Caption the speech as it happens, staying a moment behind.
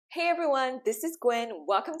Hey everyone, this is Gwen.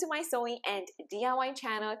 Welcome to my sewing and DIY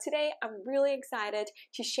channel. Today I'm really excited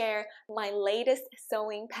to share my latest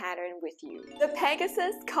sewing pattern with you. The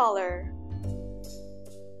Pegasus Collar.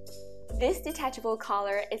 This detachable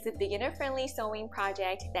collar is a beginner-friendly sewing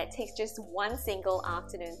project that takes just one single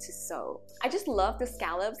afternoon to sew. I just love the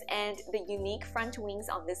scallops and the unique front wings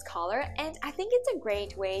on this collar, and I think it's a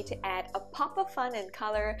great way to add a pop of fun and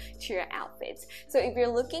color to your outfits. So if you're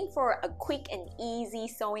looking for a quick and easy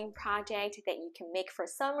sewing project that you can make for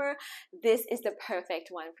summer, this is the perfect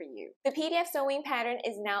one for you. The PDF sewing pattern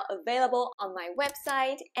is now available on my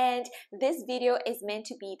website, and this video is meant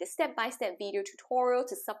to be the step-by-step video tutorial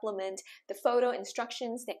to supplement the photo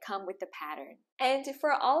instructions that come with the pattern. And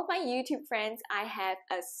for all of my YouTube friends, I have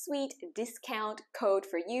a sweet discount code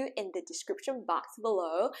for you in the description box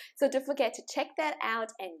below, so don't forget to check that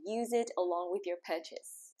out and use it along with your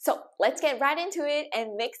purchase. So let's get right into it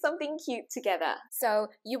and make something cute together. So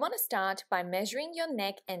you want to start by measuring your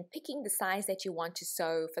neck and picking the size that you want to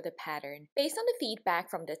sew for the pattern. Based on the feedback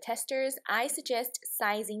from the testers, I suggest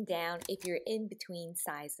sizing down if you're in between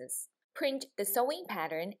sizes. Print the sewing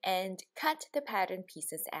pattern and cut the pattern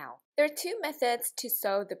pieces out. There are two methods to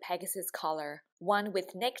sew the Pegasus collar, one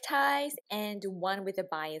with neckties and one with a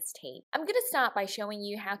bias tape. I'm going to start by showing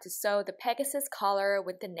you how to sew the Pegasus collar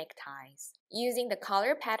with the neckties. Using the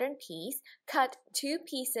collar pattern piece, cut two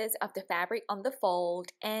pieces of the fabric on the fold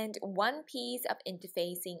and one piece of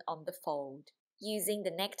interfacing on the fold. Using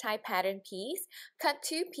the necktie pattern piece, cut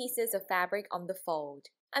two pieces of fabric on the fold.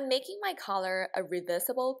 I'm making my collar a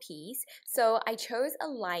reversible piece, so I chose a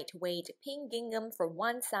lightweight pink gingham for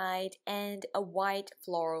one side and a white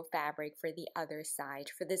floral fabric for the other side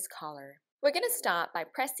for this collar. We're going to start by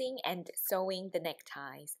pressing and sewing the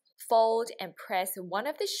neckties. Fold and press one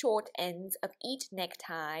of the short ends of each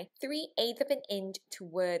necktie 3/8 of an inch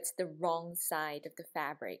towards the wrong side of the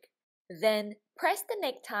fabric. Then press the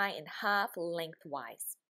necktie in half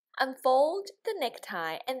lengthwise. Unfold the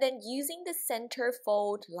necktie and then using the center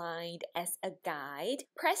fold line as a guide,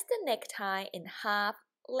 press the necktie in half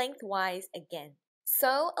lengthwise again.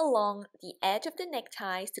 Sew along the edge of the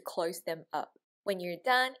neckties to close them up. When you're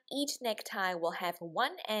done, each necktie will have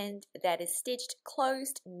one end that is stitched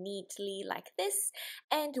closed neatly like this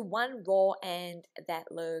and one raw end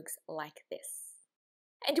that looks like this.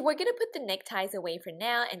 And we're going to put the neckties away for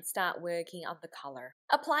now and start working on the collar.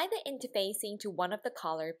 Apply the interfacing to one of the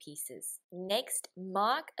collar pieces. Next,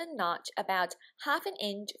 mark a notch about half an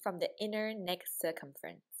inch from the inner neck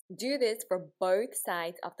circumference. Do this for both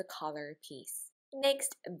sides of the collar piece.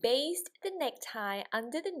 Next, baste the necktie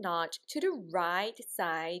under the notch to the right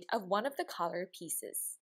side of one of the collar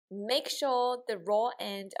pieces. Make sure the raw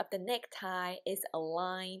end of the necktie is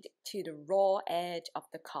aligned to the raw edge of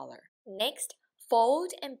the collar. Next,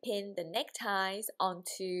 fold and pin the neckties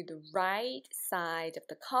onto the right side of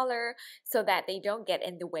the collar so that they don't get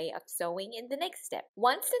in the way of sewing in the next step.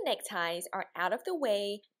 Once the neckties are out of the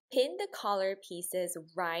way, pin the collar pieces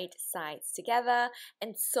right sides together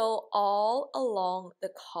and sew all along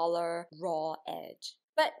the collar raw edge.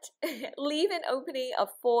 But leave an opening of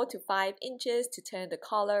 4 to 5 inches to turn the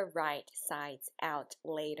collar right sides out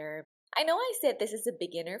later. I know I said this is a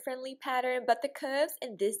beginner-friendly pattern, but the curves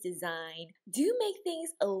in this design do make things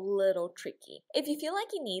a little tricky. If you feel like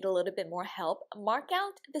you need a little bit more help, mark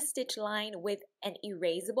out the stitch line with an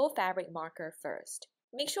erasable fabric marker first.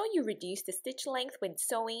 Make sure you reduce the stitch length when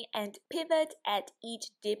sewing and pivot at each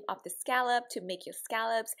dip of the scallop to make your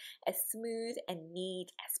scallops as smooth and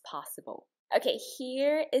neat as possible. Okay,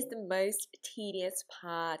 here is the most tedious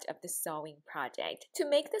part of the sewing project. To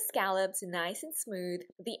make the scallops nice and smooth,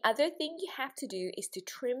 the other thing you have to do is to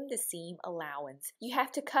trim the seam allowance. You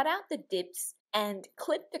have to cut out the dips and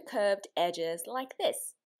clip the curved edges like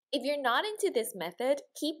this. If you're not into this method,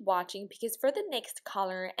 keep watching because for the next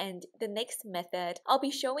color and the next method, I'll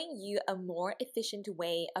be showing you a more efficient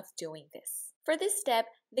way of doing this. For this step,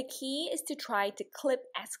 the key is to try to clip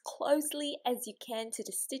as closely as you can to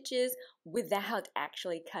the stitches without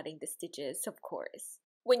actually cutting the stitches, of course.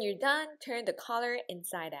 When you're done, turn the collar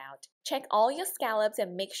inside out. Check all your scallops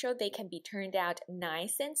and make sure they can be turned out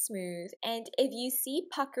nice and smooth. And if you see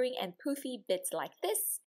puckering and poofy bits like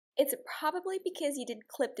this, it's probably because you didn't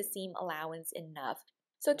clip the seam allowance enough.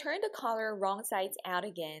 So turn the collar wrong sides out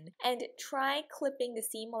again and try clipping the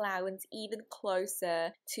seam allowance even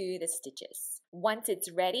closer to the stitches. Once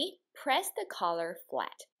it's ready, press the collar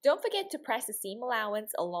flat. Don't forget to press the seam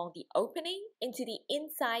allowance along the opening into the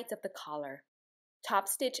insides of the collar. Top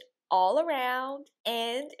stitch all around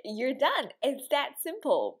and you're done. It's that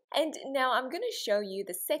simple. And now I'm going to show you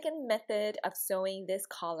the second method of sewing this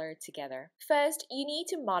collar together. First, you need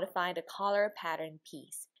to modify the collar pattern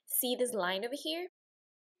piece. See this line over here?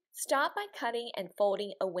 Start by cutting and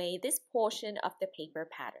folding away this portion of the paper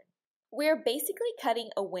pattern. We're basically cutting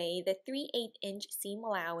away the 3/8 inch seam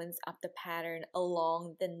allowance of the pattern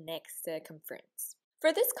along the neck circumference.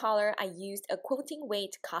 For this collar, I used a quilting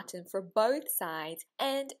weight cotton for both sides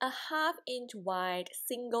and a 1/2 inch wide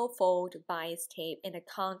single fold bias tape in a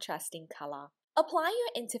contrasting color. Apply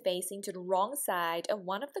your interfacing to the wrong side of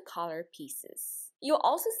one of the collar pieces. You'll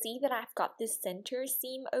also see that I've got this center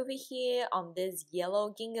seam over here on this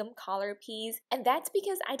yellow gingham collar piece, and that's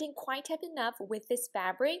because I didn't quite have enough with this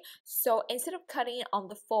fabric, so instead of cutting it on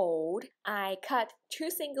the fold, I cut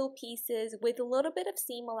 2 single pieces with a little bit of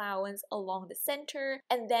seam allowance along the center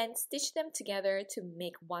and then stitched them together to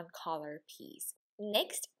make one collar piece.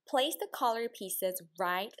 Next, place the collar pieces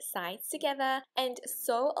right sides together and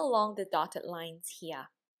sew along the dotted lines here.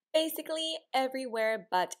 Basically everywhere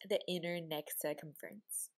but the inner neck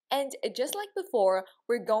circumference. And just like before,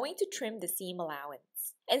 we're going to trim the seam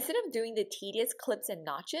allowance. Instead of doing the tedious clips and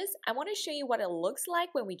notches, I want to show you what it looks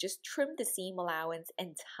like when we just trim the seam allowance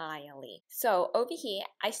entirely. So over here,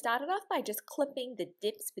 I started off by just clipping the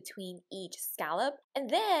dips between each scallop, and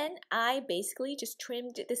then I basically just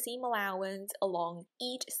trimmed the seam allowance along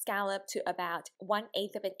each scallop to about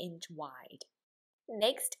 1/8 of an inch wide.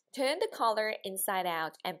 Next, turn the collar inside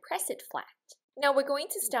out and press it flat. Now we're going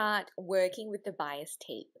to start working with the bias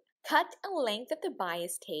tape. Cut a length of the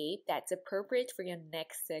bias tape that's appropriate for your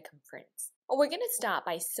neck circumference. We're going to start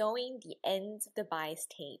by sewing the ends of the bias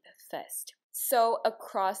tape first. Sew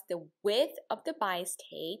across the width of the bias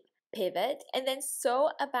tape, pivot, and then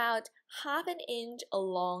sew about 1/2 an inch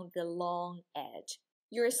along the long edge.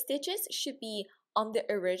 Your stitches should be on the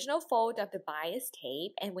original fold of the bias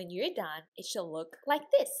tape, and when you're done, it should look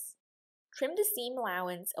like this. Trim the seam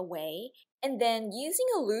allowance away, and then using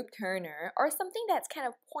a loop turner or something that's kind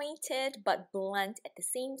of pointed but blunt at the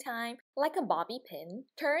same time, like a bobby pin,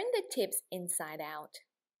 turn the tips inside out.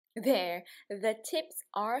 There, the tips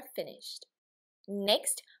are finished.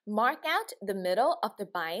 Next, mark out the middle of the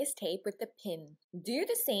bias tape with the pin. Do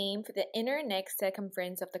the same for the inner neck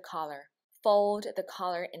circumference of the collar. Fold the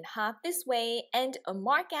collar in half this way and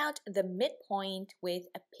mark out the midpoint with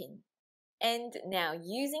a pin. And now,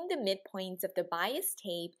 using the midpoints of the bias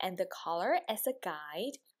tape and the collar as a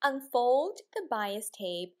guide, unfold the bias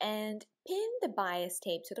tape and pin the bias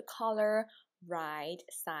tape to the collar right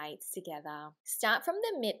sides together. Start from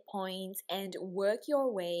the midpoints and work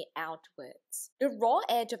your way outwards. The raw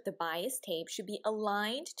edge of the bias tape should be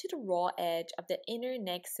aligned to the raw edge of the inner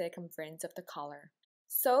neck circumference of the collar.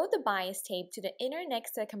 Sew the bias tape to the inner neck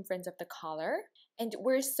circumference of the collar, and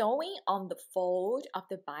we're sewing on the fold of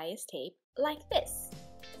the bias tape like this.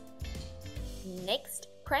 Next,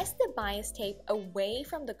 press the bias tape away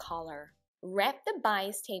from the collar. Wrap the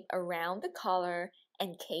bias tape around the collar,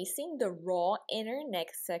 encasing the raw inner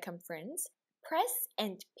neck circumference. Press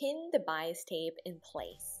and pin the bias tape in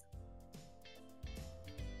place.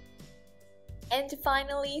 And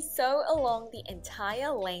finally, sew along the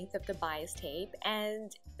entire length of the bias tape, and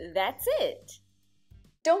that's it!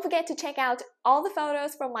 Don't forget to check out all the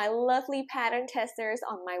photos from my lovely pattern testers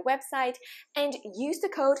on my website and use the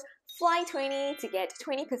code FLY20 to get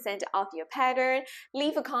 20% off your pattern.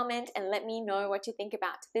 Leave a comment and let me know what you think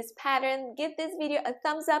about this pattern. Give this video a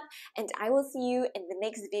thumbs up, and I will see you in the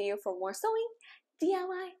next video for more sewing,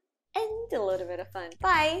 DIY, and a little bit of fun.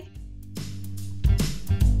 Bye!